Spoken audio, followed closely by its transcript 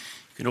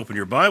You can open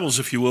your Bibles,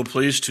 if you will,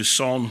 please, to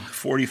Psalm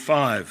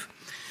 45.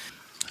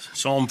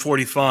 Psalm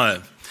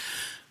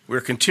 45.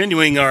 We're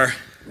continuing our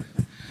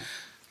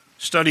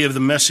study of the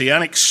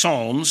Messianic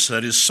Psalms,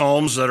 that is,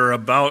 Psalms that are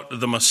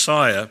about the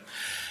Messiah.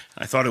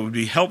 I thought it would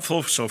be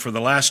helpful, so for the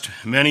last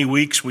many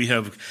weeks we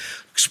have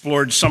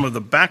explored some of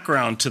the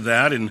background to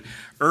that in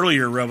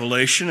earlier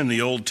revelation in the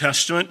Old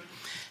Testament,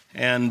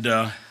 and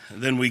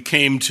then we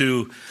came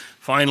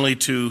finally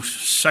to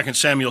 2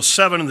 Samuel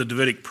 7 and the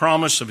Davidic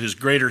promise of his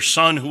greater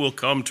son who will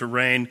come to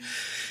reign,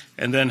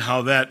 and then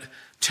how that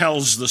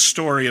tells the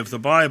story of the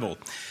Bible.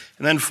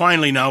 And then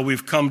finally now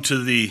we've come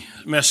to the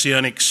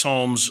Messianic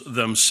Psalms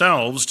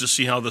themselves to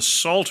see how the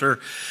Psalter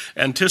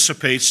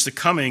anticipates the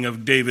coming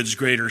of David's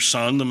greater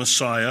son, the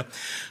Messiah,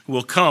 who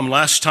will come.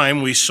 Last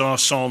time we saw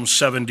Psalm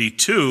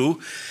 72,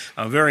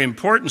 a very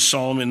important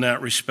psalm in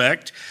that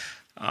respect,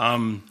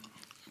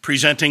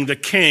 presenting the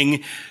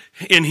king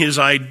in his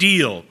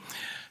ideal.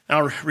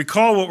 Now,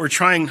 recall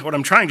what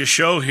I'm trying to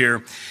show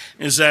here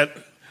is that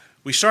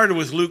we started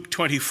with Luke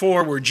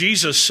 24, where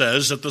Jesus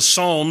says that the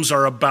Psalms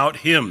are about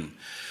him.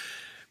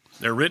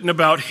 They're written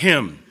about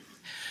him.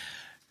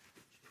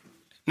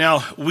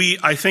 Now,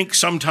 I think,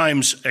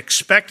 sometimes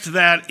expect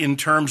that in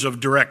terms of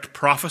direct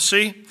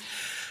prophecy.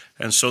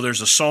 And so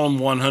there's a Psalm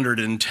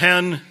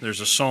 110,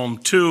 there's a Psalm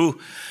 2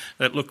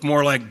 that look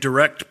more like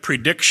direct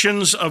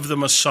predictions of the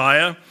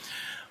Messiah.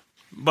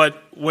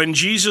 But when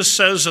Jesus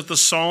says that the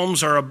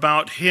Psalms are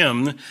about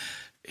him,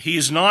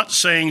 he's not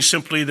saying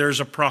simply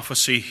there's a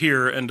prophecy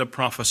here and a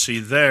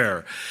prophecy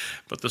there.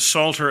 But the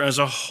Psalter as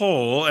a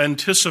whole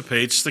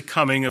anticipates the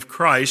coming of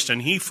Christ,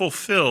 and he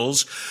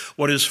fulfills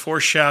what is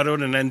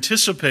foreshadowed and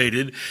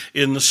anticipated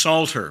in the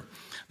Psalter.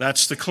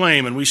 That's the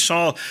claim. And we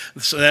saw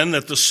then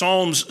that the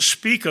Psalms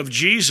speak of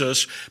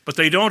Jesus, but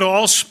they don't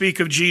all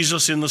speak of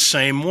Jesus in the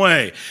same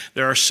way.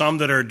 There are some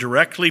that are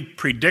directly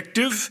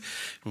predictive,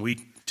 and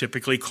we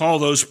typically call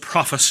those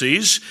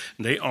prophecies.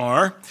 They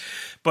are.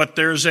 But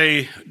there's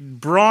a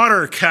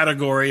broader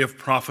category of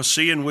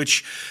prophecy in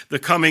which the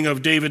coming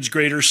of David's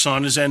greater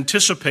son is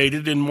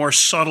anticipated in more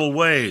subtle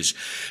ways.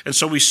 And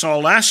so we saw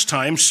last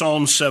time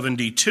Psalm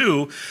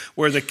 72,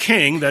 where the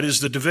king, that is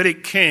the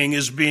Davidic king,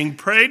 is being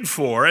prayed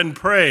for and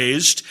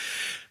praised.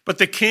 But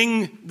the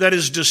king that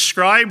is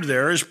described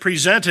there is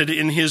presented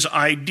in his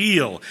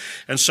ideal.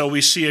 And so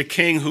we see a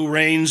king who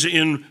reigns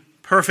in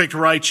perfect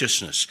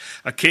righteousness,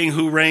 a king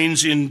who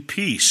reigns in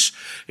peace,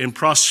 in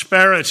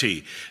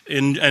prosperity,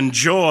 and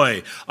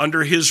joy.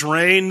 Under his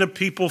reign, the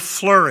people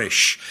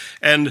flourish,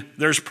 and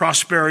there's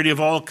prosperity of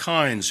all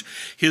kinds.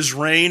 His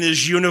reign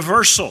is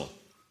universal.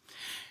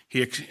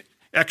 He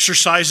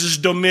exercises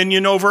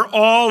dominion over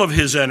all of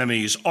his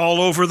enemies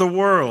all over the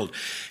world.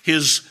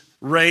 His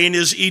reign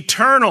is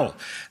eternal,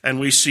 and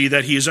we see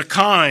that he is a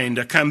kind,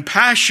 a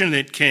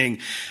compassionate king.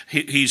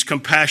 He's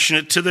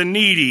compassionate to the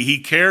needy. He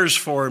cares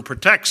for and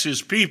protects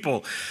his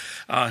people.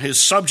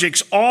 His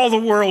subjects all the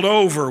world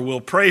over will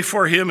pray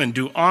for him and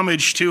do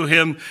homage to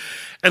him.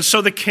 And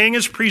so the king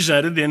is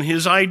presented in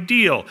his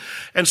ideal.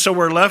 And so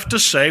we're left to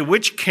say,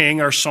 which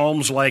king are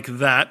psalms like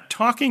that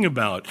talking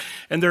about?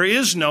 And there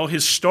is no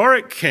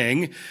historic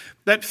king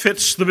that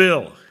fits the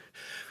bill.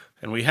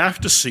 And we have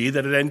to see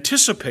that it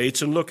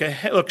anticipates and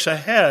looks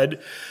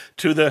ahead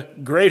to the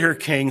greater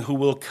king who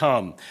will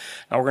come.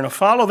 Now, we're going to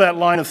follow that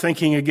line of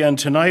thinking again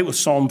tonight with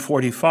Psalm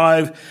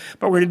 45,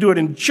 but we're going to do it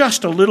in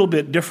just a little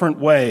bit different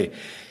way.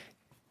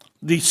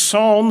 The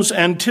Psalms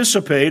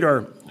anticipate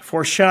or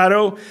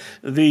foreshadow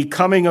the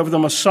coming of the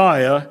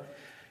Messiah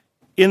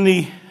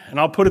and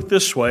I'll put it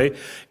this way,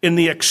 in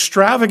the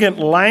extravagant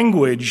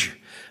language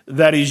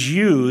that is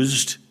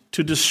used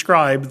to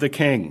describe the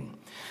king.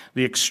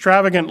 The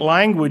extravagant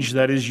language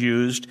that is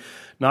used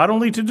not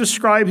only to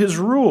describe his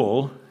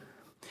rule,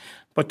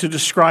 but to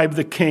describe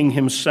the king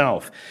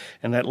himself.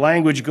 And that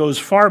language goes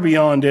far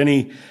beyond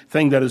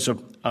anything that is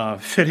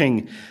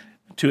fitting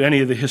to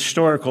any of the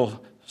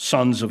historical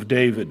sons of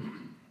David.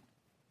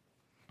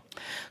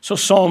 So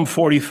Psalm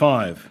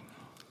 45.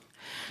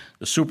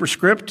 The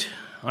superscript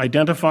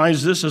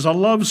identifies this as a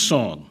love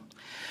song,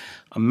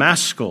 a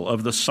maskil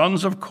of the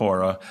sons of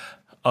Korah,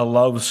 a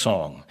love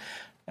song.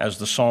 As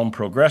the psalm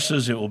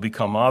progresses, it will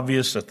become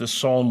obvious that this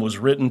psalm was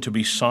written to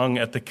be sung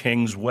at the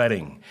king's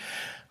wedding.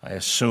 I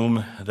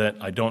assume that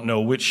I don't know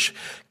which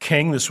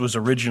king this was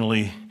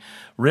originally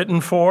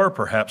written for,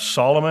 perhaps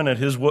Solomon at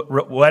his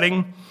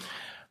wedding.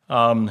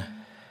 But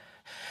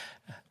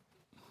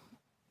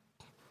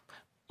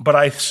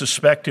I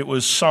suspect it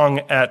was sung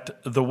at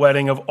the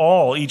wedding of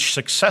each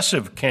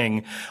successive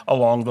king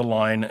along the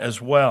line as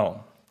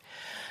well.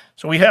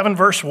 So we have in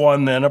verse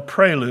 1 then a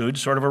prelude,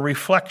 sort of a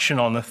reflection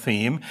on the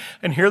theme.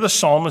 And here the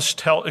psalmist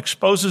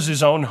exposes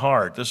his own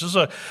heart. This is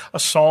a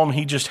psalm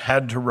he just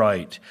had to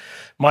write.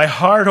 My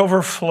heart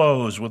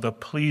overflows with a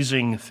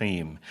pleasing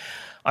theme.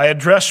 I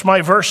address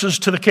my verses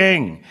to the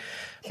king.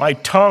 My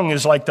tongue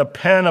is like the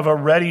pen of a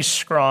ready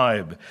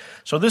scribe.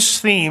 So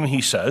this theme,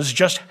 he says,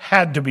 just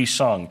had to be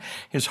sung.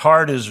 His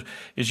heart is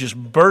just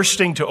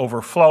bursting to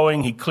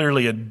overflowing. He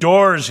clearly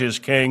adores his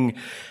king,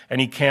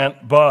 and he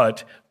can't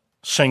but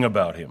sing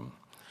about him.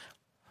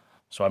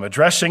 So I'm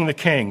addressing the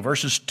king.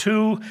 Verses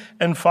 2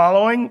 and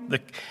following,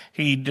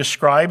 he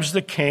describes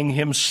the king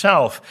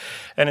himself.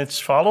 And it's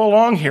follow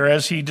along here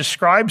as he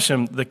describes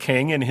him, the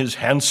king, in his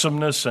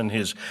handsomeness and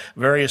his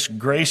various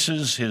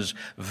graces, his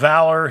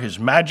valor, his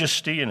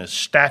majesty, and his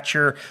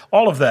stature,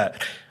 all of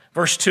that.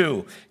 Verse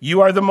 2,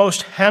 you are the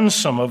most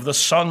handsome of the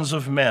sons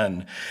of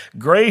men.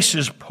 Grace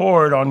is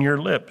poured on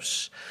your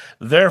lips.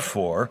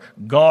 Therefore,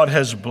 God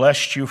has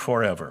blessed you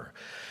forever.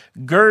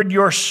 Gird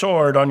your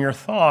sword on your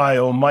thigh,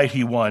 O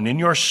mighty one, in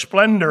your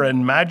splendor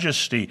and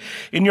majesty.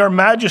 In your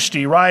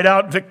majesty ride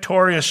out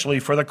victoriously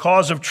for the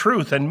cause of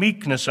truth and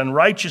meekness and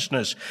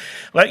righteousness.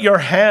 Let your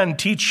hand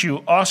teach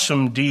you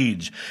awesome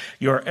deeds.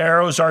 Your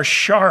arrows are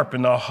sharp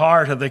in the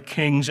heart of the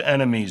king's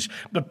enemies.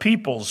 The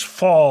peoples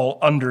fall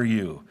under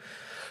you.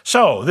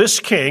 So this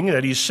king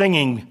that he's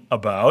singing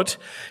about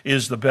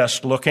is the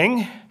best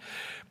looking.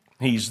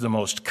 He's the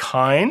most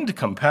kind,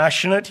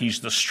 compassionate. He's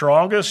the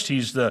strongest.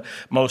 He's the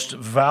most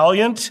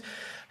valiant.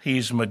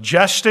 He's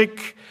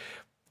majestic.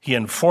 He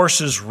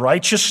enforces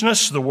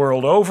righteousness the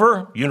world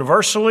over,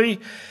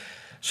 universally.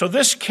 So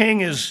this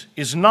king is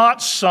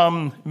not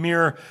some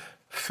mere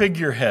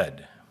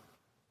figurehead.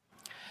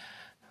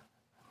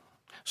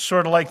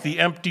 Sort of like the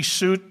empty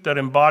suit that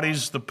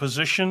embodies the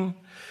position,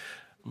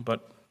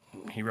 but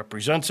he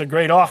represents a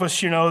great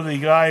office, the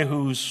guy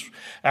who's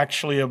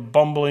actually a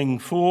bumbling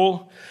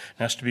fool,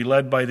 has to be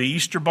led by the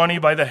Easter bunny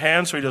by the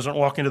hand so he doesn't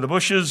walk into the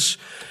bushes,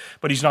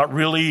 but he's not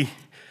really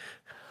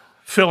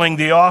filling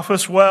the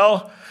office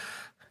well.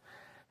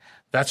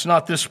 That's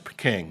not this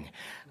king.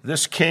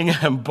 This king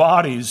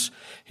embodies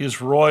his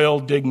royal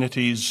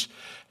dignities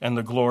and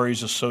the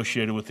glories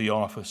associated with the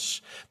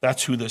office.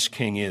 That's who this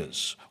king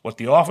is. What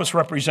the office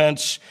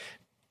represents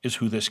is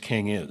who this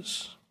king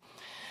is.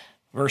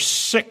 Verse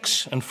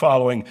 6 and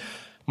following,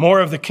 more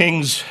of the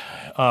king's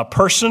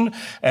person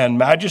and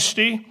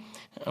majesty.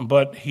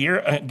 But here,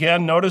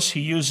 again, notice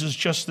he uses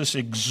just this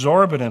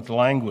exorbitant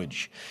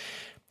language.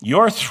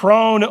 Your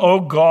throne, O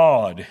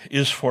God,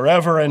 is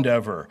forever and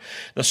ever.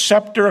 The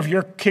scepter of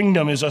your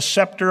kingdom is a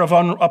scepter of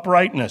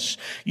uprightness.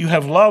 You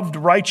have loved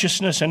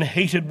righteousness and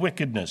hated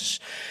wickedness.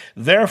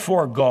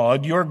 Therefore,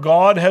 God, your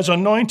God, has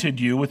anointed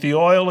you with the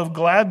oil of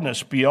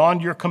gladness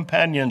beyond your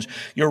companions.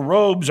 Your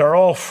robes are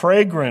all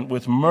fragrant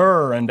with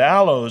myrrh and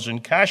aloes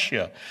and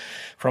cassia.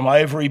 From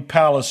ivory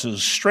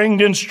palaces,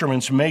 stringed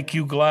instruments make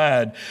you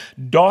glad.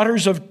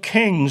 Daughters of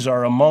kings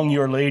are among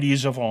your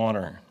ladies of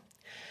honor.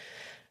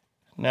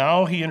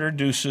 Now he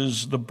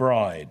introduces the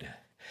bride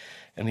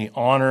and the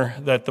honor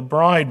that the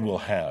bride will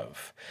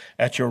have.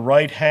 At your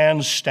right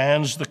hand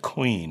stands the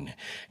queen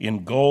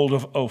in gold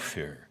of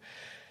Ophir.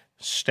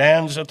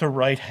 Stands at the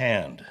right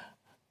hand.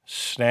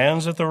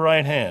 Stands at the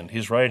right hand,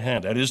 his right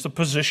hand. That is the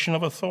position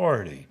of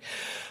authority.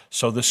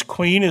 So this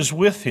queen is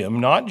with him,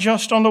 not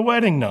just on the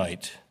wedding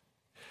night.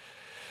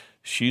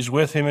 She's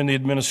with him in the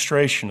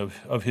administration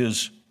of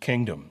his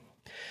kingdom.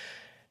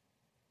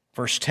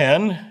 Verse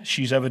 10,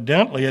 she's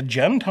evidently a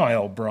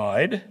Gentile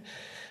bride,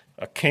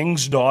 a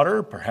king's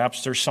daughter.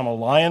 Perhaps there's some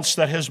alliance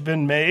that has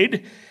been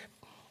made.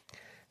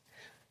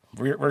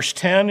 Verse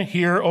 10,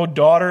 hear, O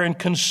daughter, and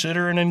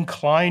consider and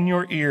incline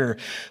your ear.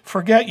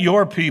 Forget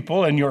your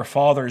people and your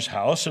father's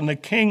house, and the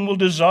king will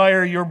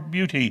desire your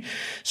beauty.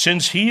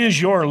 Since he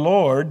is your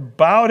Lord,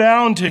 bow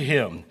down to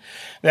him.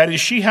 That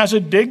is, she has a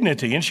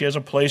dignity, and she has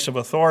a place of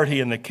authority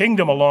in the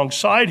kingdom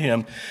alongside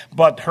him,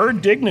 but her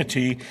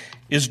dignity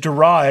is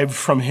derived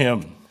from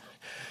him.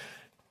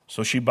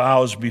 So she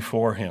bows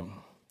before him.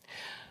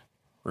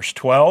 Verse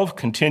 12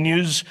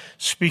 continues,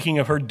 speaking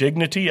of her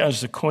dignity as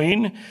the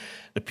queen.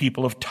 The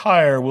people of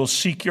Tyre will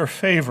seek your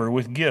favor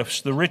with gifts,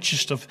 the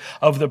richest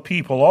of the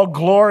people. All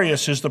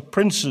glorious is the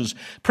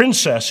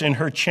princess in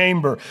her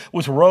chamber,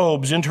 with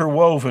robes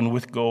interwoven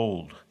with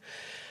gold.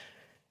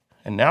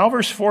 And now,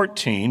 verse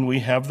 14,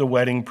 we have the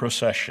wedding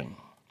procession.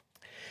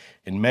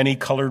 In many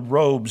colored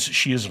robes,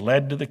 she is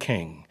led to the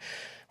king,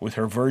 with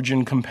her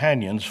virgin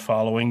companions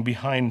following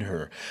behind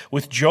her.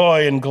 With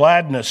joy and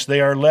gladness,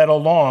 they are led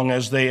along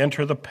as they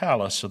enter the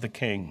palace of the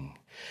king.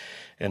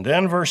 And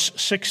then verse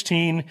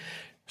 16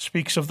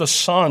 speaks of the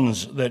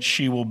sons that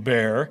she will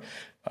bear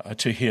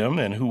to him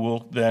and who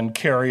will then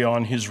carry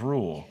on his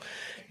rule.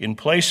 In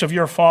place of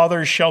your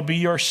fathers shall be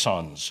your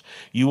sons.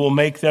 You will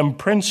make them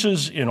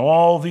princes in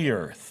all the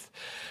earth.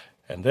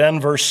 And then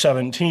verse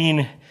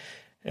 17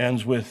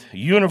 ends with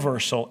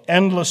universal,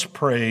 endless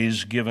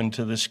praise given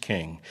to this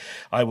king.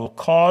 I will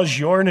cause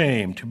your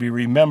name to be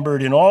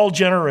remembered in all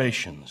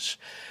generations.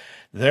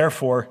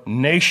 Therefore,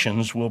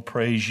 nations will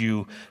praise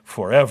you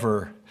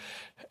forever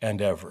and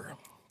ever.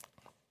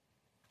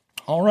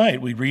 All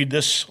right, we read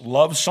this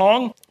love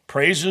song.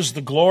 Praises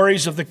the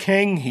glories of the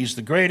king. He's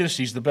the greatest.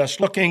 He's the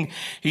best looking.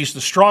 He's the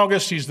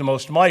strongest. He's the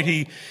most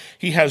mighty.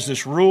 He has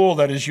this rule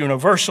that is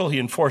universal. He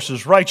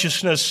enforces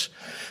righteousness.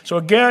 So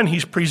again,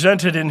 he's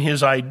presented in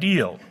his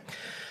ideal.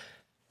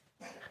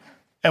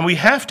 And we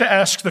have to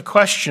ask the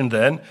question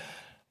then,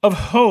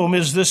 of whom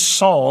is this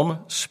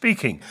psalm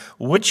speaking?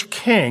 Which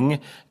king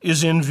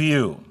is in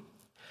view?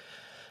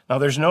 Now,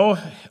 there's no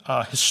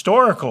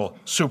historical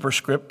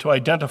superscript to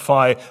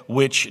identify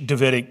which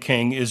Davidic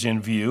king is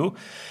in view.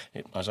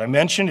 As I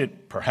mentioned,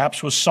 it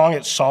perhaps was sung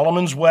at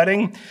Solomon's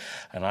wedding,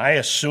 and I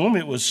assume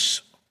it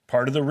was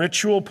part of the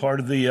ritual,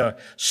 part of the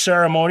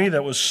ceremony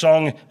that was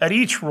sung at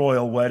each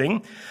royal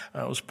wedding.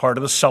 It was part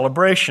of the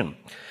celebration.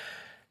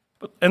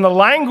 And the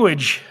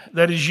language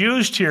that is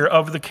used here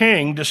of the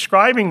king,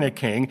 describing the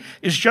king,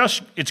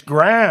 it's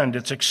grand,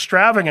 it's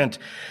extravagant,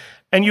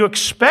 and you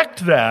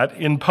expect that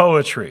in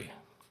poetry.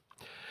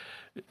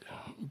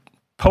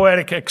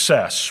 Poetic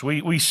excess.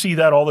 We see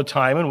that all the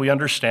time, and we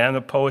understand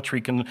that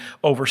poetry can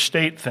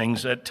overstate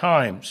things at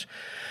times.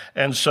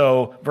 And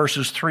so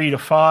verses 3 to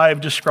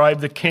 5 describe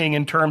the king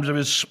in terms of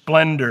his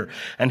splendor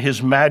and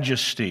his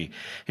majesty,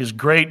 his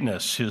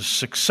greatness, his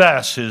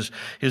success, his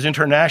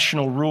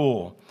international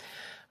rule.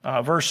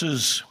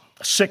 Verses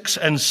 6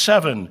 and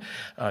 7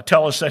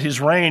 tell us that his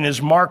reign is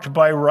marked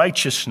by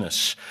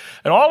righteousness.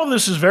 And all of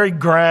this is very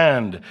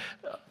grand,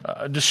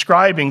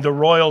 describing the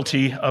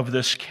royalty of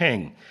this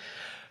king.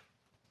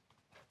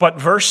 But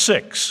verse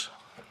 6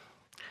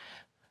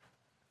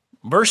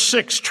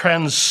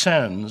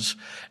 transcends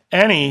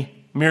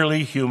any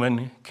merely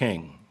human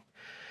king.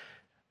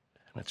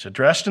 And it's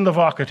addressed in the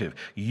vocative.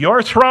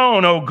 Your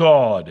throne, O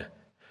God,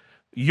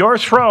 your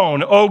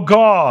throne, O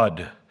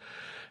God,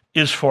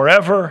 is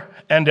forever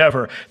and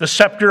ever. The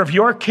scepter of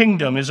your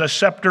kingdom is a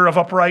scepter of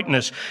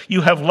uprightness.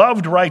 You have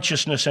loved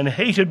righteousness and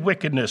hated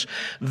wickedness.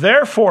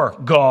 Therefore,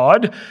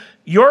 God,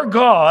 your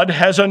God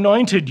has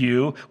anointed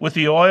you with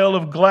the oil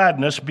of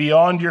gladness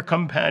beyond your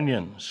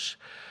companions.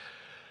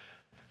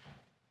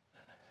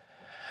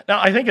 Now,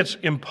 I think it's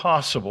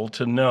impossible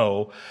to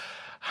know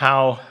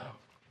how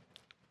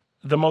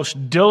the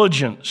most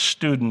diligent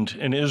student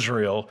in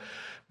Israel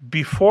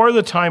before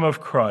the time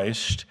of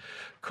Christ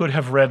could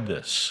have read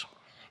this.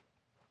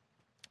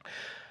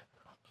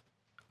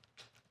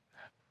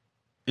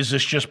 Is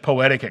this just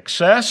poetic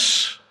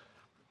excess?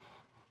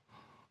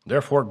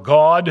 Therefore,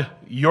 God,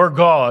 your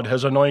God,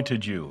 has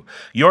anointed you.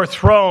 Your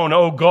throne,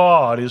 O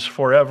God, is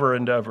forever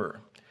and ever.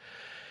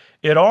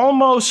 It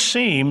almost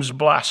seems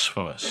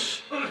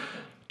blasphemous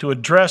to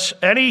address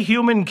any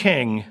human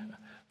king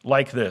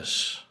like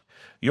this.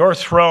 Your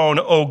throne,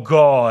 O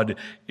God,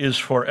 is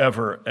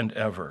forever and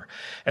ever.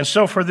 And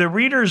so for the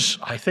readers,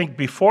 I think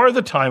before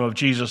the time of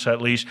Jesus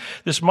at least,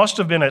 this must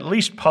have been at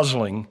least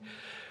puzzling.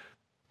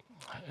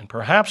 And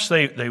perhaps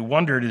they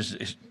wondered,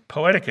 is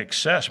poetic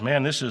excess,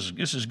 man, this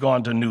has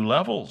gone to new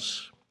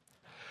levels.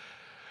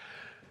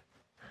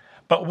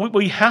 But what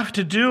we have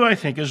to do, I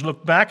think, is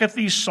look back at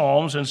these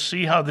Psalms and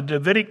see how the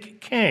Davidic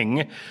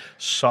king,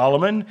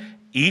 Solomon,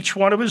 each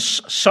one of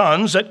his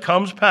sons that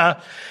comes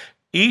past,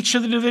 each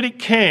of the Davidic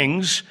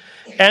kings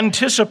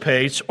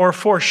anticipates or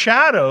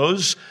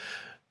foreshadows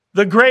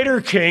the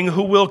greater king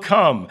who will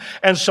come.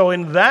 And so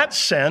in that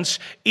sense,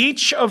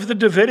 each of the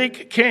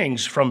Davidic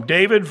kings from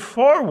David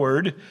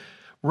forward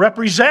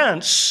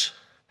represents,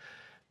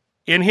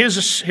 in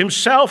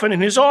himself and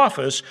in his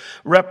office,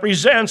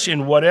 represents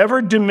in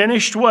whatever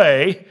diminished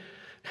way,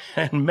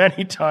 and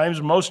many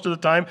times, most of the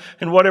time,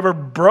 in whatever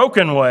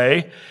broken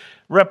way,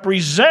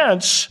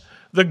 represents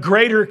the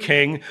greater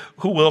king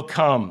who will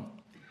come.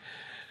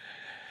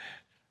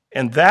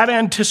 And that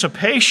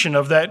anticipation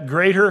of that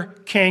greater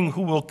king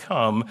who will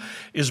come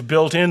is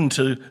built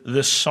into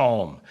this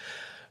psalm.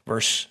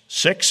 Verse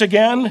 6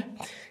 again,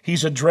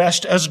 he's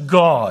addressed as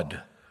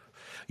God.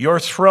 Your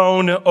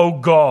throne, O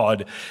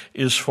God,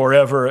 is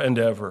forever and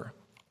ever.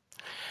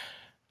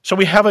 So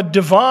we have a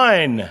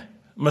divine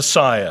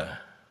Messiah.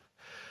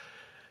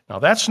 Now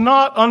that's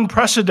not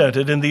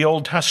unprecedented in the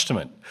Old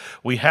Testament.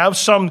 We have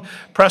some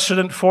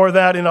precedent for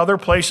that in other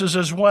places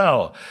as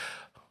well.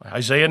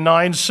 Isaiah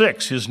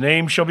 9:6, his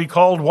name shall be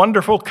called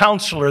Wonderful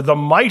Counselor, the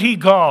Mighty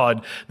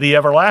God, the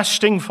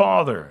Everlasting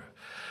Father.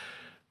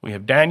 We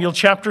have Daniel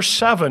chapter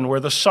 7, where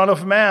the Son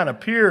of Man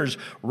appears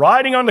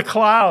riding on the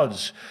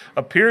clouds,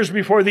 appears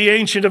before the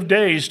Ancient of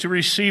Days to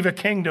receive a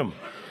kingdom.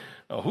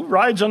 Now, who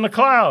rides on the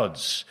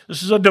clouds?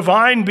 This is a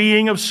divine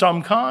being of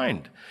some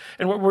kind.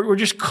 And we're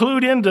just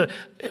clued into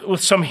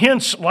with some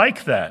hints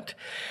like that.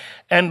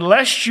 And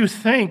lest you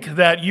think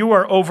that you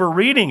are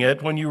overreading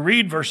it when you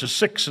read verses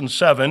 6 and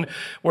 7,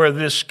 where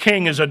this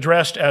king is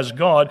addressed as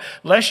God,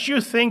 lest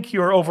you think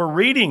you're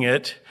overreading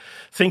it,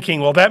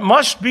 thinking, well, that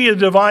must be a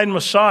divine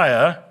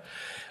Messiah,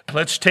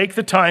 let's take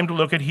the time to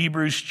look at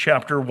Hebrews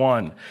chapter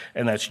 1.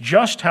 And that's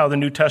just how the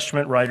New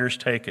Testament writers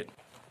take it.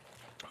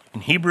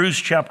 In Hebrews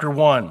chapter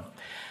 1.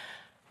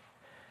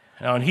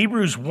 Now, in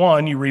Hebrews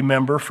 1, you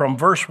remember, from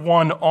verse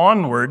 1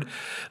 onward,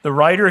 the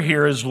writer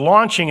here is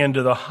launching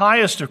into the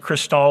highest of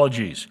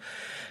Christologies,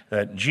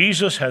 that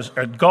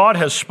God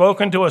has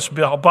spoken to us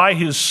by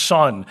his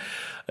Son,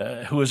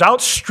 who has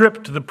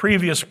outstripped the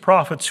previous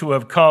prophets who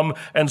have come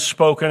and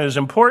spoken. As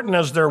important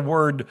as their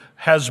word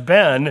has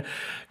been,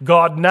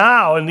 God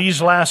now, in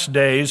these last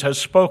days, has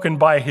spoken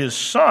by his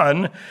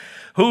Son,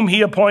 whom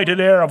he appointed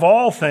heir of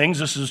all things.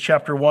 This is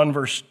chapter 1,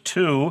 verse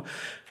 2.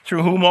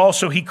 through whom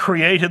also he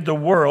created the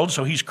world.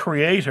 So he's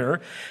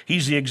creator.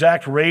 He's the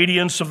exact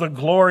radiance of the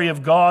glory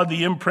of God,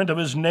 the imprint of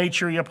his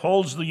nature. He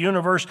upholds the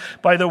universe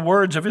by the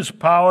words of his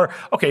power.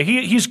 Okay,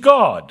 he's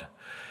God.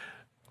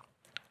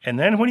 And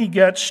then when he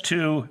gets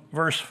to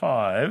verse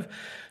 5,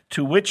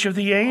 to which of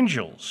the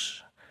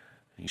angels?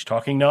 He's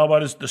talking now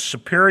about the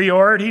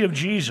superiority of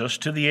Jesus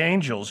to the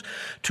angels.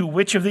 To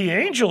which of the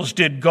angels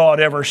did God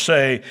ever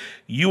say,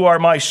 "You are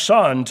my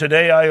son,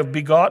 today I have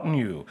begotten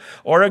you"?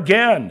 Or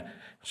again,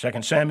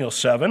 2 Samuel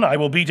 7, "I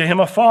will be to him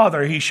a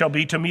father, he shall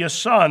be to me a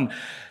son."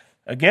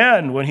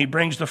 Again, when he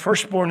brings the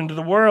firstborn into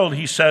the world,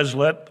 he says,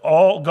 "Let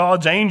all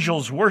God's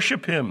angels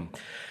worship him."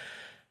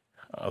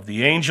 Of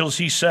the angels,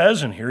 he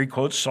says, and here he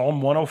quotes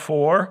Psalm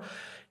 104,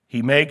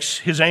 "He makes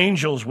his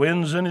angels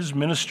winds and his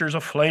ministers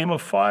a flame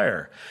of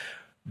fire."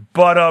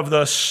 But of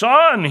the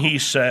Son, he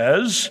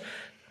says,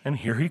 and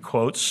here he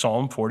quotes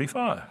Psalm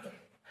 45,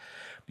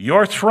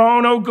 "Your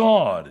throne, O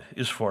God,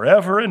 is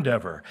forever and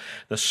ever.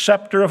 The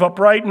scepter of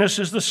uprightness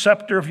is the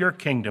scepter of your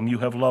kingdom. You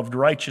have loved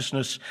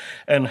righteousness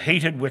and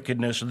hated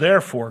wickedness.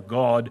 Therefore,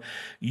 God,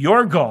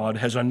 your God,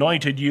 has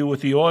anointed you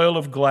with the oil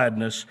of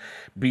gladness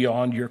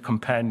beyond your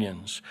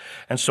companions."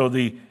 And so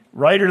the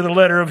writer of the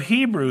letter of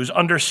Hebrews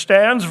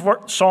understands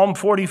Psalm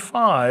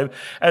 45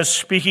 as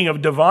speaking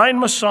of divine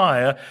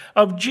Messiah,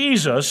 of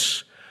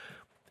Jesus,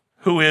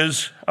 who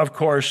is, of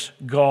course,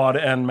 God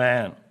and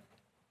man.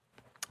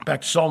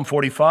 Back to Psalm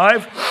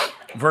 45,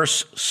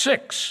 verse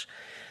 6.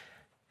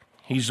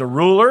 He's a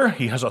ruler,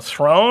 he has a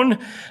throne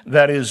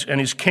that is, and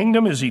his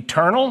kingdom is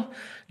eternal.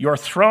 Your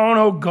throne,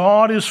 O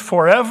God, is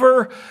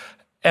forever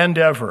and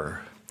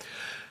ever.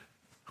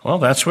 Well,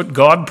 that's what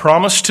God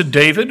promised to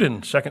David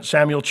in 2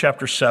 Samuel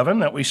chapter 7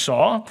 that we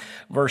saw.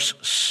 Verse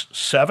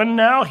 7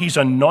 now, he's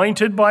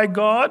anointed by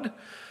God.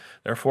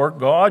 Therefore,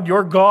 God,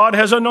 your God,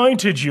 has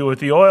anointed you with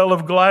the oil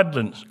of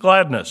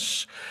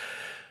gladness.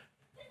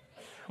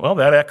 Well,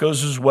 that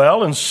echoes as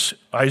well in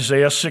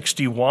Isaiah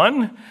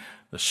 61.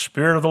 The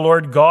Spirit of the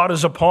Lord God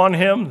is upon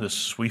him.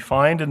 This we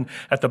find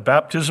at the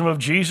baptism of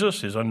Jesus,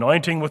 his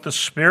anointing with the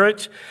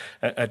Spirit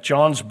at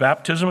John's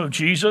baptism of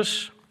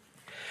Jesus.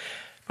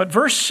 But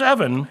verse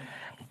 7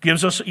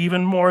 gives us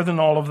even more than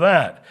all of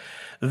that.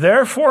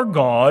 Therefore,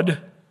 God,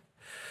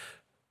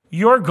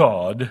 your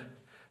God,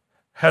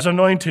 has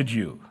anointed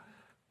you.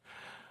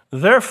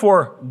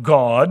 Therefore,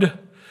 God,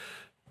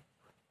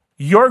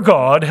 your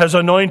God, has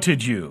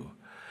anointed you.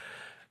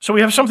 So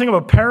we have something of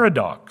a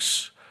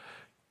paradox.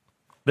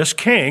 This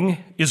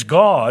king is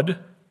God,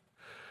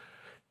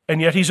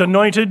 and yet he's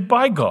anointed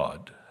by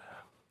God.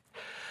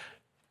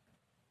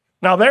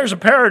 Now there's a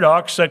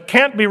paradox that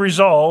can't be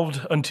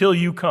resolved until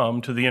you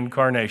come to the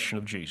incarnation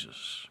of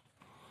Jesus.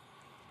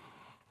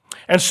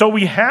 And so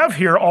we have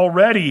here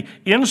already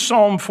in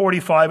Psalm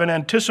 45 an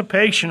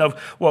anticipation of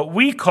what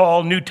we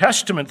call New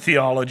Testament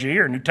theology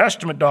or New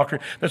Testament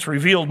doctrine that's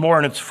revealed more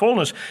in its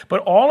fullness.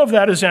 But all of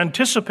that is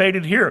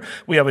anticipated here.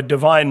 We have a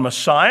divine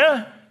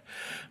Messiah.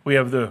 We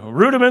have the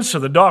rudiments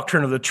of the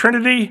doctrine of the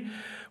Trinity.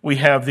 We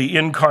have the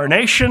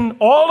incarnation.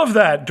 All of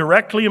that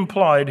directly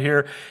implied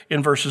here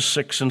in verses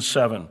 6 and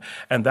 7.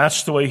 And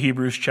that's the way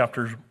Hebrews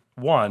chapter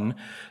 1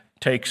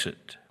 takes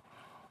it.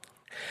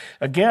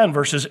 Again,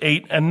 verses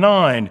 8 and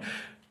 9.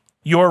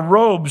 Your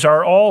robes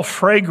are all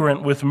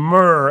fragrant with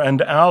myrrh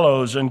and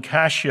aloes and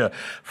cassia.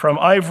 From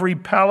ivory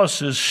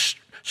palaces,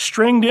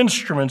 stringed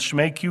instruments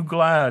make you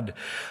glad.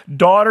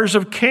 Daughters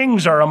of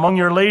kings are among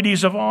your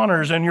ladies of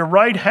honors, and your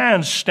right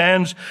hand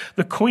stands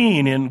the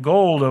queen in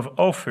gold of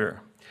Ophir.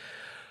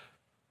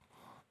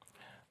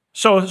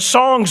 So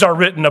songs are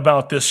written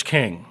about this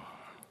king.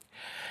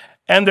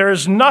 And there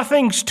is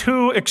nothing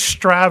too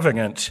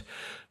extravagant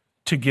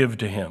to give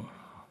to him.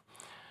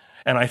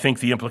 And I think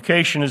the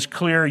implication is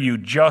clear. You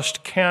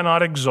just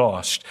cannot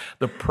exhaust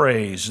the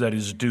praise that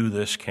is due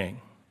this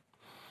king.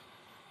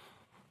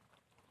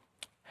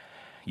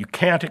 You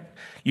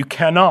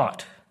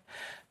cannot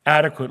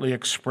adequately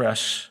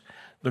express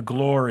the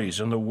glories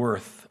and the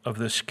worth of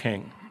this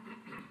king.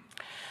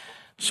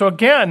 So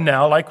again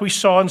now, like we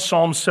saw in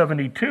Psalm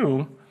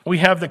 72, we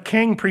have the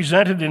king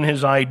presented in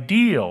his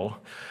ideal,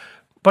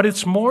 but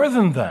it's more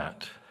than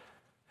that.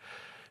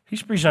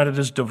 He's presented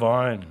as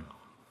divine.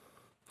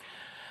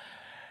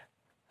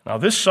 Now,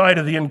 this side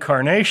of the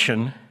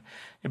incarnation,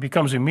 it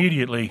becomes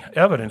immediately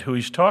evident who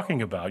he's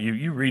talking about.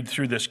 You read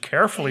through this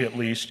carefully, at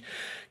least.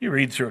 You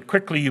read through it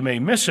quickly, you may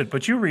miss it,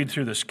 but you read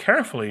through this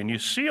carefully, and you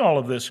see all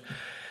of this,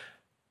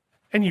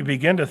 and you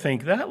begin to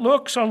think, that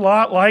looks a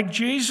lot like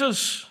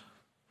Jesus.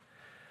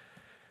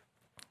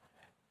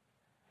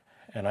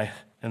 And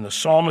the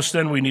psalmist,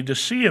 then, we need to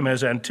see him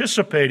as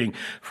anticipating,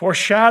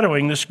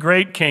 foreshadowing this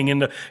great king.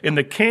 In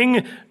the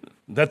king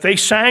that they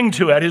sang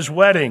to at his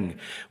wedding,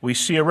 we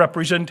see a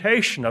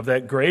representation of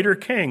that greater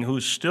king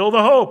who's still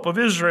the hope of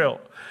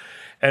Israel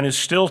and is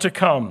still to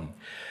come.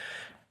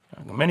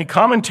 Many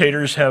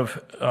commentators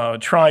have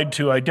tried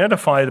to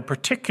identify the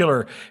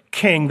particular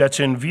king that's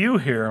in view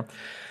here,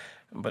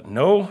 but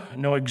no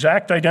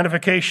exact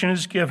identification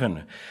is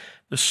given.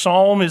 The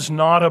psalm is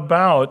not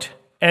about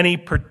any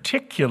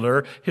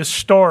particular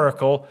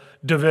historical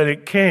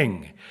Davidic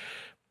king.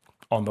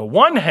 On the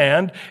one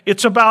hand,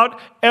 it's about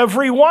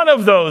every one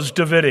of those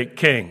Davidic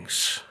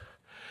kings.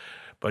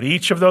 But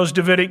each of those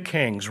Davidic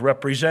kings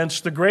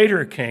represents the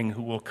greater king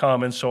who will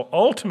come. And so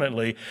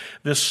ultimately,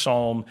 this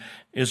psalm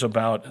is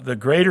about the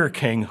greater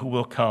king who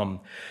will come.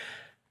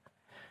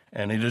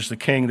 And it is the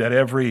king that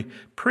every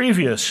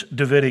previous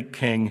Davidic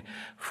king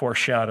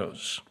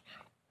foreshadows.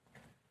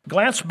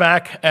 Glance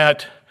back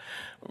at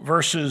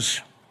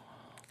verses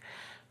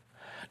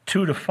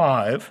 2 to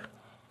 5.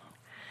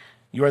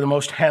 You are the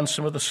most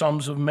handsome of the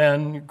sons of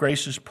men. Your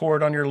grace is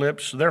poured on your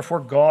lips. Therefore,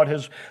 God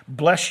has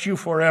blessed you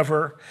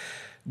forever.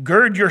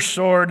 Gird your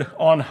sword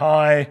on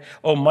high,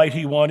 O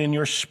mighty one, in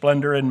your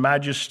splendor and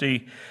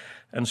majesty,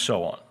 and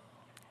so on.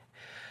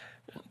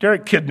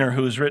 Derek Kidner,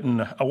 who has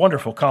written a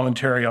wonderful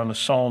commentary on the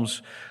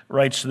Psalms,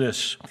 writes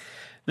this: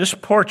 this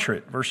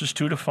portrait, verses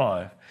 2 to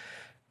 5,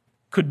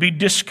 could be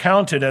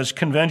discounted as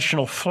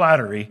conventional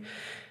flattery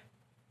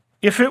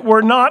if it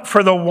were not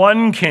for the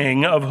one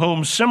king of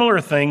whom similar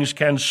things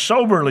can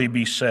soberly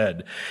be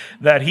said,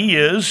 that he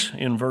is,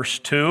 in verse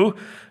 2,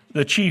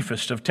 the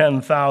chiefest of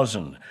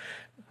 10,000,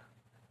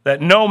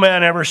 that no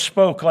man ever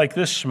spoke like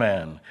this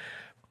man.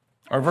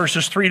 Or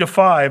verses 3 to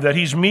 5, that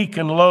he's meek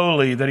and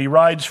lowly, that he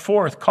rides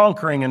forth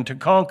conquering and to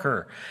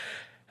conquer.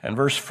 And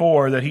verse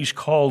 4, that he's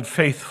called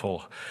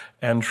faithful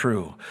and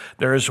true.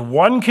 There is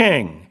one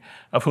king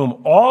of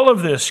whom all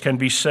of this can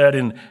be said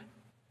in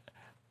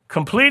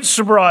complete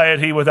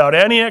sobriety without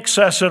any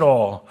excess at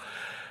all.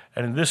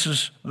 And this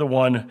is the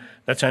one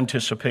that's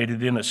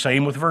anticipated in it.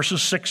 Same with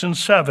verses 6 and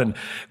 7.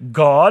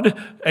 God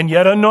and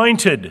yet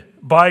anointed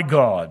by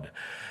God.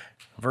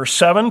 Verse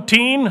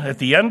 17, at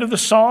the end of the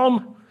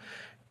psalm,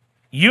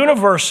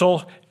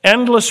 universal,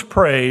 endless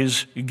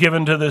praise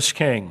given to this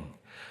king.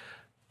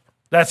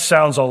 That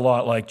sounds a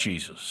lot like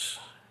Jesus.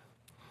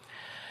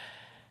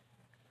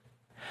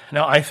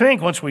 Now, I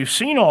think once we've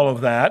seen all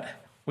of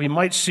that, we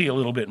might see a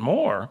little bit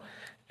more.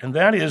 And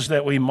that is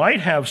that we might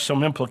have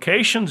some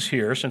implications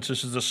here, since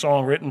this is a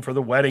song written for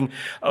the wedding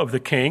of the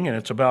king, and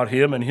it's about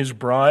him and his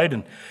bride.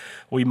 And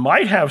we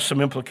might have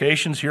some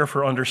implications here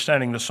for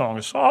understanding the Song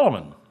of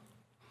Solomon.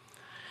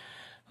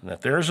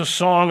 That there's a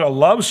song, a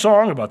love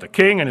song about the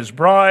king and his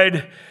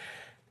bride.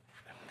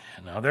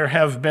 Now, there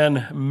have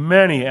been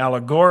many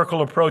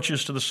allegorical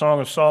approaches to the Song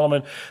of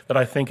Solomon that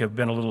I think have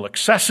been a little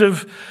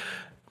excessive.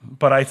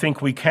 But I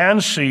think we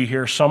can see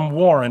here some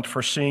warrant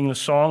for seeing the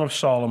Song of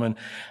Solomon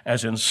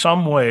as in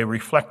some way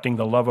reflecting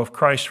the love of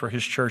Christ for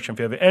his church. And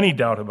if you have any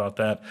doubt about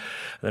that,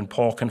 then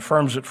Paul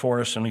confirms it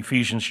for us in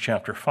Ephesians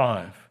chapter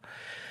 5.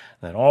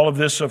 That all of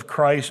this of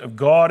Christ, of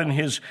God and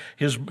his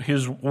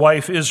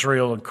wife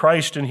Israel, and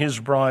Christ and his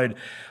bride,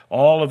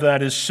 all of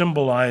that is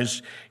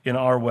symbolized in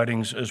our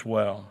weddings as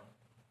well.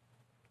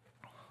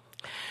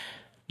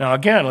 Now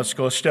again, let's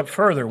go a step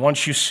further.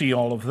 Once you see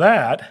all of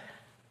that,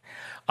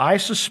 I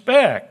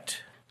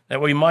suspect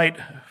that we might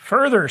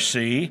further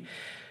see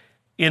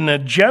in the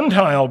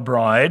Gentile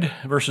bride,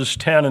 verses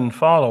 10 and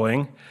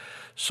following,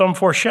 some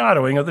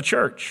foreshadowing of the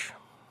church.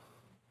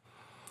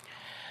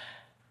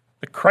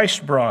 The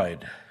Christ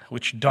bride,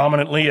 which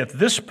dominantly at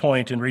this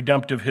point in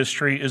redemptive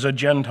history is a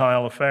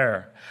Gentile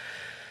affair.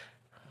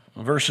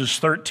 Verses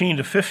 13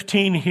 to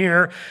 15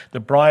 here, the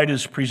bride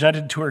is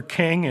presented to her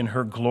king in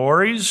her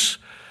glories.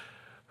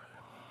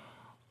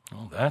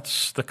 Well,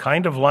 that's the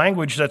kind of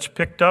language that's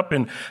picked up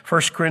in 2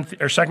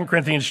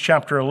 Corinthians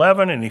chapter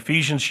 11 and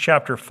Ephesians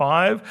chapter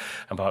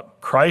 5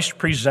 about Christ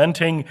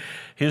presenting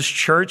his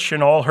church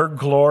in all her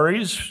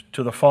glories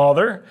to the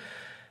Father.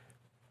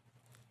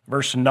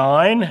 Verse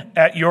 9,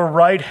 at your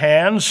right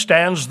hand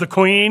stands the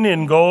queen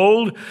in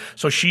gold,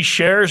 so she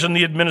shares in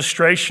the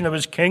administration of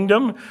his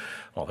kingdom.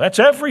 Well, that's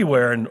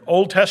everywhere in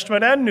Old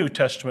Testament and New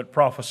Testament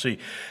prophecy,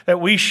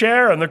 that we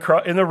share in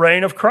the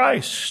reign of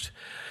Christ.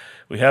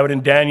 We have it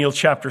in Daniel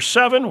chapter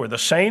 7, where the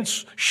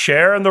saints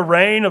share in the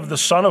reign of the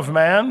Son of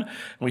Man.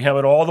 We have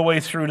it all the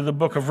way through to the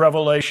book of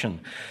Revelation.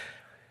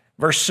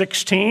 Verse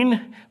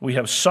 16, we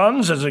have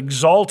sons as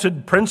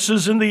exalted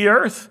princes in the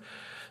earth,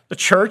 the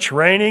church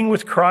reigning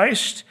with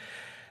Christ.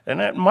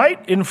 And that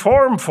might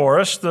inform for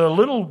us the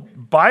little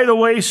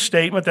by-the-way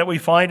statement that we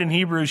find in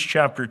Hebrews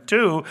chapter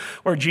 2,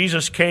 where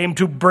Jesus came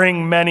to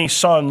bring many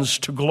sons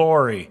to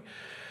glory.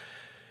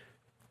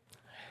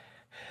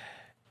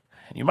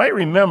 And you might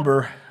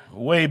remember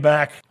way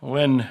back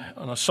when,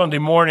 on a Sunday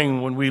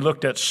morning, when we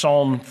looked at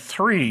Psalm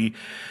 3,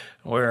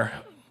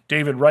 where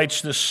David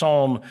writes this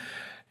psalm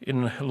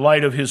in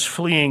light of his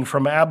fleeing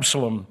from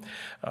Absalom.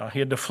 He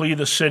had to flee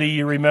the city,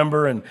 you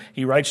remember, and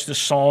he writes this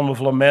psalm of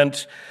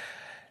lament.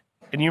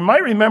 And you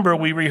might remember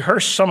we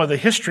rehearsed some of the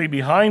history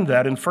behind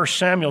that in 1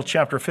 Samuel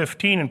chapter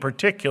 15 in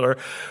particular,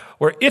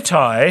 where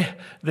Ittai,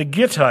 the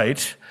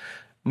Gittite,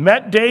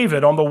 met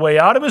David on the way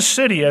out of his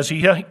city as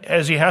he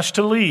has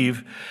to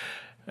leave.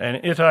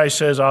 And Ittai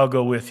says, I'll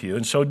go with you.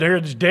 And so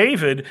there's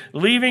David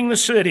leaving the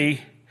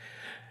city,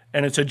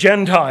 and it's a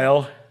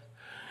Gentile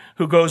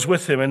who goes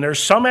with him. And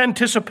there's some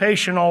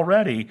anticipation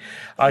already,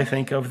 I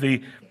think, of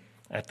the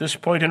at this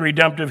point in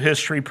redemptive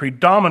history,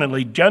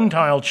 predominantly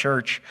Gentile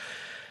church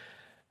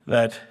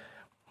that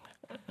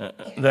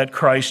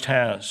Christ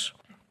has.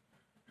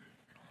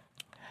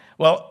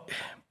 Well,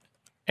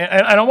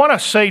 and I want to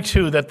say,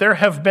 too, that there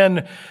have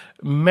been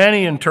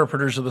many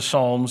interpreters of the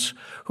Psalms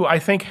who I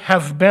think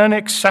have been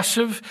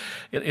excessive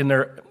in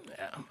their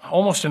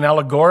almost an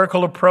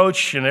allegorical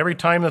approach, and every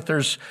time that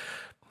there's,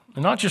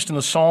 not just in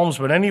the Psalms,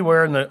 but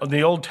anywhere in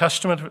the Old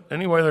Testament,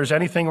 anywhere there's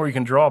anything where you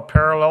can draw a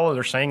parallel,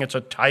 they're saying it's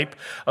a type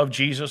of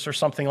Jesus or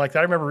something like that.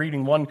 I remember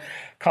reading one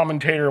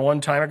commentator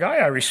one time, a guy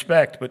I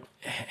respect, but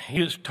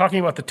he was talking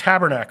about the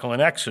tabernacle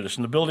in Exodus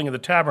and the building of the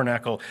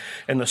tabernacle,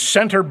 and the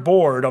center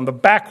board on the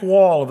back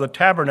wall of the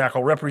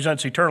tabernacle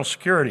represents eternal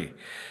security.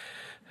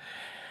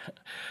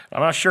 I'm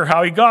not sure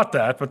how he got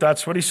that, but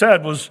that's what he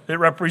said was it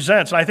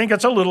represents. And I think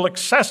it's a little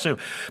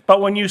excessive.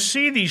 But when you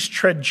see these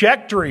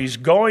trajectories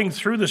going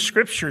through the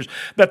scriptures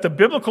that the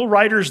biblical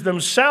writers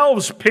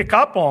themselves pick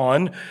up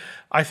on,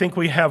 I think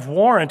we have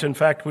warrant. In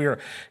fact, we are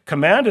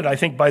commanded, I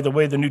think, by the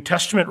way the New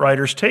Testament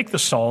writers take the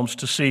Psalms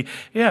to see,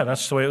 yeah,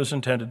 that's the way it was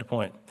intended to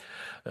point.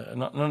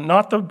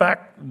 Not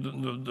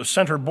the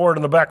center board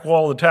on the back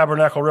wall of the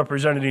tabernacle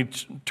representing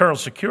eternal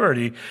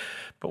security,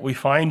 but we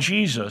find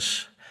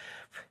Jesus.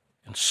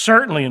 And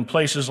certainly in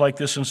places like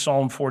this in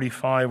Psalm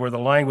 45, where the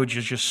language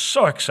is just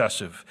so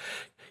excessive,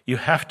 you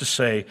have to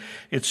say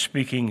it's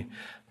speaking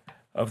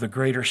of the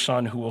greater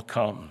Son who will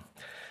come.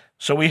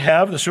 So we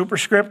have the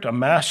superscript, a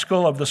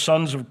maskil of the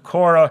sons of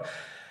Korah.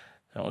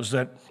 That was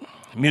that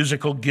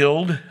musical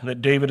guild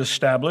that David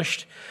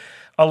established.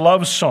 A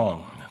love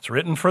song. It's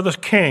written for the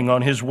king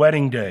on his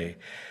wedding day.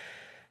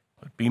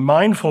 But be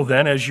mindful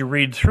then as you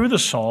read through the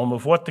psalm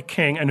of what the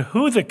king and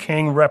who the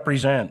king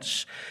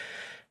represents.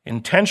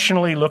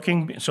 Intentionally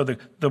looking, so the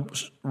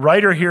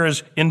writer here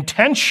is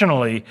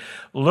intentionally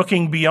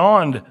looking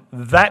beyond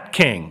that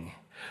king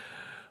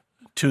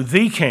to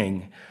the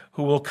king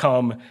who will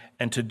come,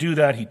 and to do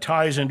that he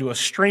ties into a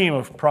stream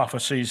of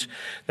prophecies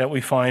that we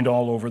find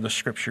all over the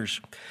scriptures.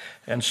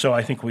 And so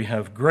I think we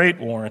have great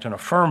warrant and a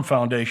firm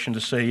foundation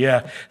to say,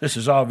 yeah, this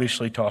is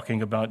obviously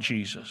talking about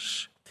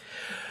Jesus.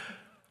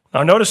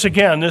 Now notice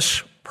again,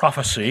 this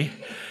prophecy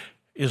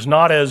is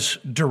not as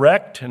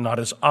direct and not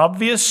as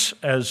obvious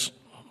as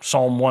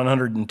Psalm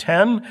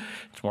 110,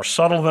 it's more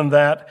subtle than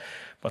that,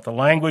 but the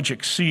language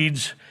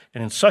exceeds,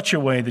 and in such a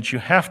way that you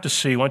have to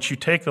see, once you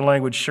take the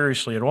language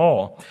seriously at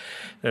all,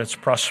 that it's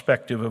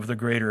prospective of the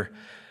greater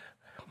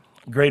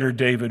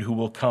David who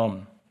will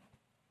come.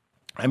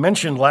 I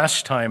mentioned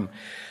last time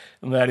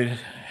that it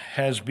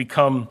has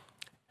become,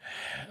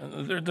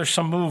 there's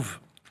some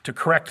move to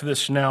correct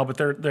this now, but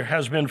there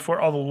has been for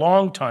a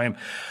long time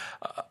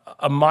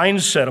a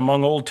mindset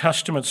among Old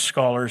Testament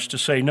scholars to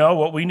say, no,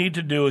 what we need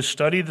to do is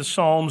study the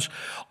Psalms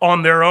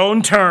on their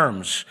own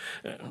terms.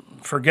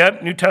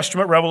 Forget New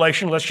Testament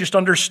revelation. Let's just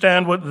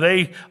understand what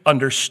they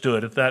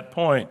understood at that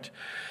point.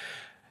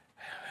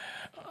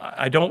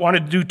 I don't want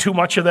to do too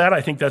much of that.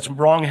 I think that's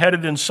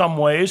wrong-headed in some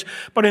ways,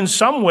 but in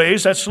some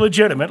ways that's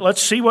legitimate.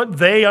 Let's see what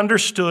they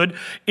understood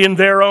in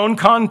their own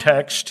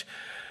context.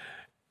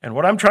 And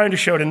what I'm trying to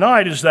show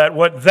tonight is that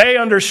what they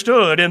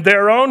understood in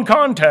their own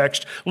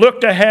context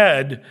looked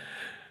ahead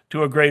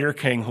to a greater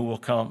king who will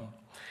come.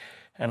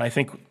 And I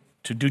think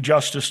to do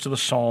justice to the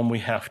psalm, we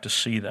have to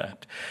see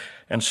that.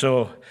 And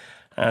so,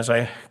 as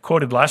I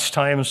quoted last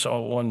time,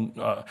 so one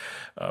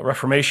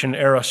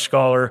Reformation-era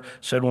scholar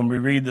said, when we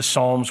read the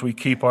Psalms, we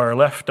keep our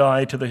left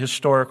eye to the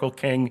historical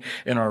king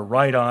and our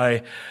right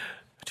eye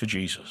to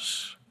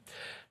Jesus.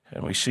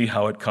 And we see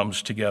how it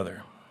comes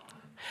together.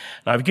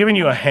 Now, I've given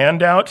you a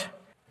handout.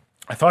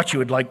 I thought you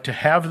would like to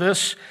have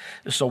this.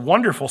 This is a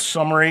wonderful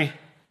summary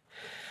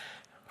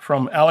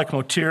from Alec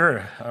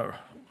Motyer, a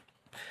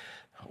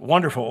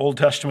wonderful Old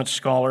Testament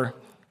scholar.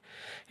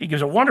 He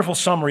gives a wonderful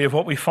summary of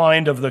what we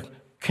find of the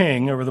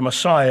king or the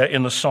Messiah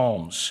in the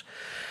Psalms.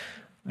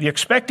 The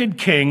expected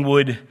king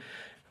would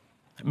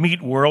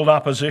meet world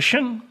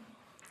opposition,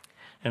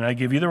 and I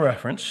give you the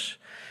reference.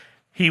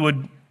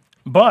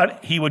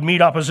 But he would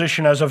meet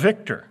opposition as a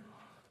victor.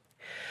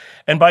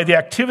 And by the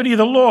activity of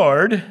the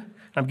Lord,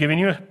 I'm giving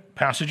you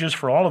passages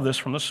for all of this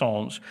from the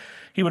Psalms,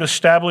 he would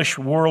establish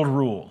world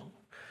rule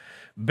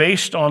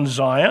based on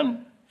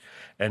Zion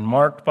and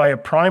marked by a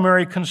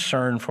primary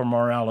concern for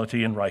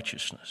morality and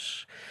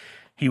righteousness.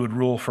 He would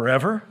rule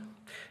forever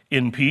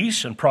in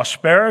peace and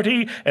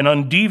prosperity and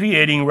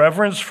undeviating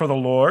reverence for the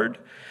Lord.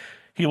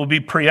 He will be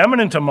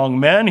preeminent among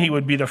men. He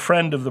would be the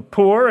friend of the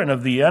poor and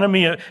of the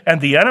enemy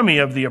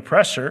of the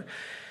oppressor.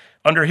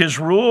 Under his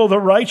rule, the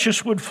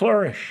righteous would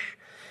flourish.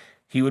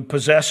 He would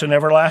possess an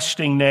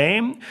everlasting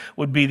name,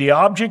 would be the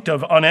object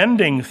of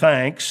unending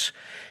thanks.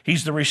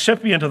 He's the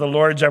recipient of the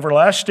Lord's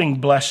everlasting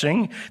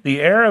blessing,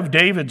 the heir of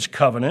David's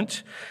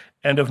covenant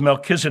and of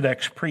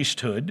Melchizedek's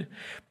priesthood.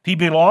 He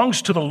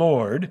belongs to the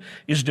Lord,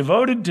 is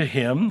devoted to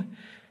him.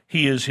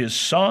 He is his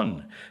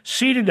son,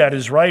 seated at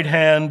his right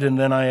hand, and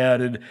then I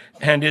added,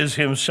 and is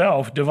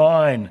himself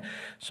divine.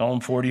 Psalm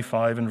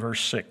 45 and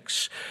verse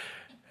 6.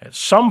 At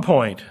some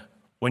point,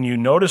 when you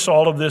notice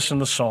all of this in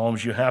the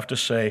Psalms, you have to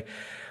say,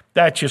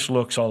 That just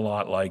looks a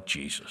lot like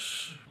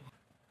Jesus.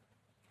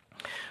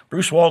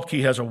 Bruce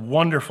Waltke has a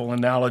wonderful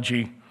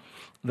analogy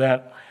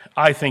that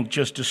I think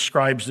just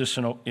describes this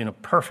in a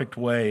perfect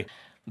way.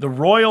 The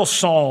royal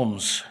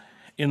psalms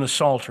in the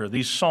Psalter,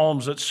 these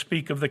psalms that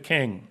speak of the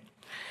king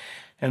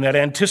and that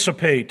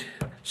anticipate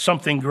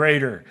something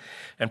greater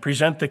and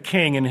present the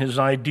king in his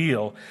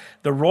ideal,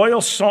 the royal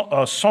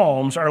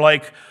psalms are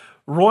like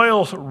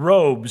royal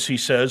robes, he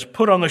says,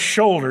 put on the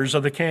shoulders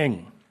of the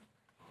king.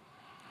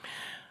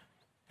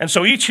 And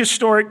so each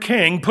historic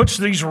king puts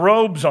these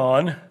robes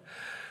on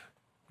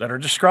that are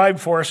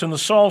described for us in the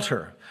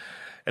Psalter.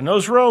 And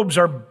those robes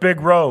are big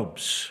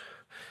robes.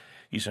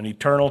 He's an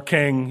eternal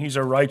king. He's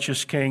a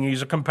righteous king.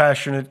 He's a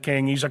compassionate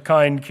king. He's a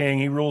kind king.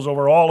 He rules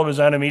over all of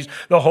his enemies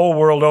the whole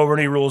world over, and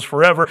he rules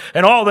forever.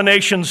 And all the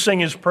nations sing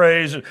his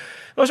praise.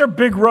 Those are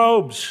big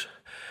robes.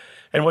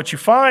 And what you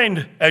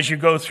find as you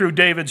go through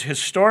David's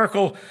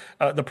historical,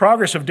 the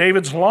progress of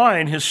David's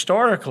line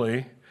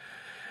historically,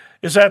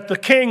 is that the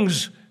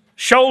king's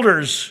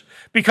shoulders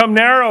become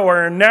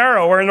narrower and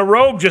narrower, and the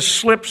robe just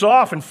slips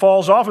off and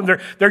falls off, and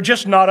they're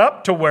just not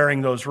up to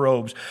wearing those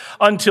robes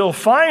until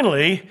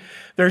finally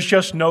there's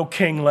just no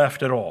king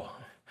left at all.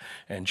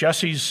 And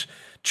Jesse's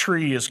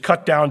tree is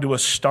cut down to a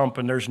stump,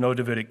 and there's no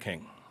Davidic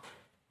king.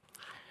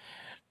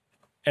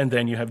 And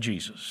then you have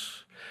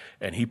Jesus,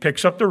 and he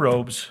picks up the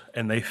robes,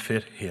 and they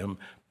fit him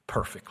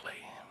perfectly.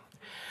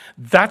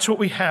 That's what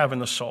we have in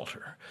the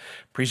Psalter,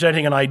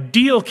 presenting an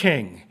ideal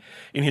king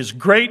in his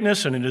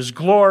greatness and in his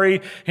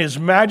glory, his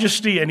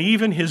majesty, and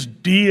even his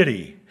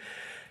deity.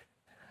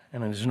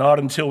 And it is not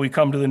until we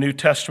come to the New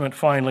Testament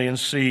finally and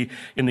see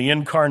in the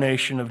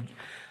incarnation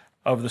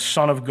of the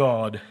Son of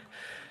God,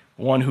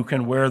 one who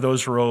can wear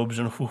those robes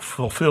and who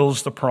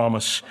fulfills the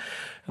promise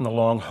and the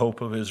long hope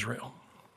of Israel.